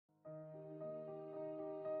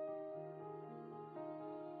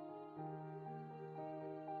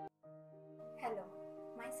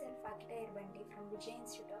Vijay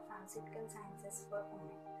Institute of Pharmaceutical Sciences for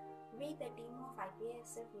Women. We, the team of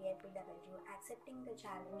Ipasf Vipw, accepting the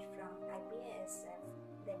challenge from Ipasf,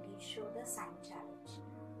 that is Show the Sign Challenge.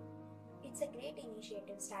 It's a great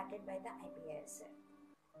initiative started by the Ipasf.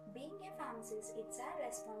 Being a pharmacist, it's our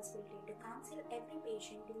responsibility to counsel every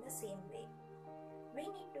patient in the same way. We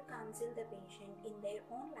need to counsel the patient in their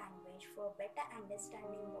own language for better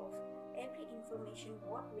understanding of every information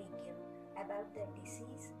what we give about the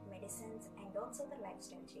disease, medicines, and also the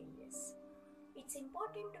lifestyle changes. It's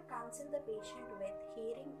important to counsel the patient with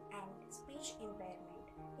hearing and speech impairment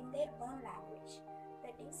in their own language,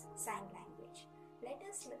 that is sign language. Let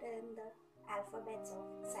us learn the alphabets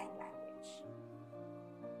of sign language.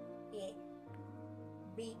 A,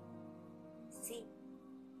 B, C,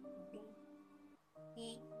 D,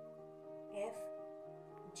 E, F,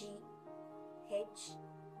 G, H,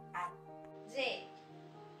 I, J,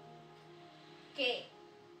 K,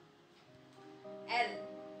 L,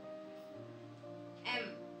 M,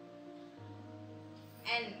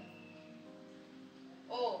 N,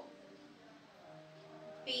 O,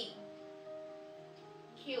 P,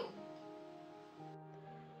 Q,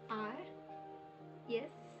 R, S,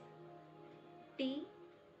 T,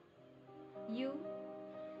 U,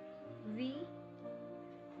 V,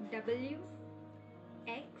 W,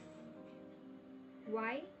 X,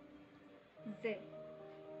 Y, Z.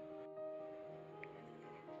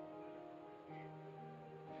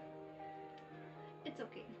 It's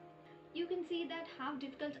okay. You can see that how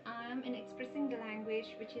difficult I am in expressing the language,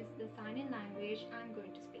 which is the sign-in language I'm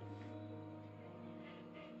going to speak.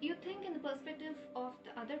 You think in the perspective of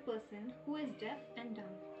the other person who is deaf and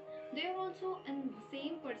dumb. They are also in the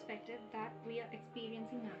same perspective that we are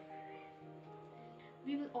experiencing now.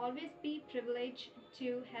 We will always be privileged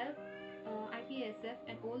to help Ipasf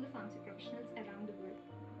and all the pharmacy professionals around the world.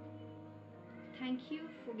 Thank you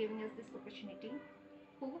for giving us this opportunity.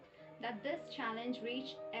 Hope that this challenge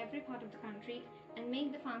reach every part of the country and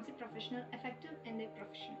make the pharmacy professional effective in their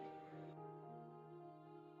profession.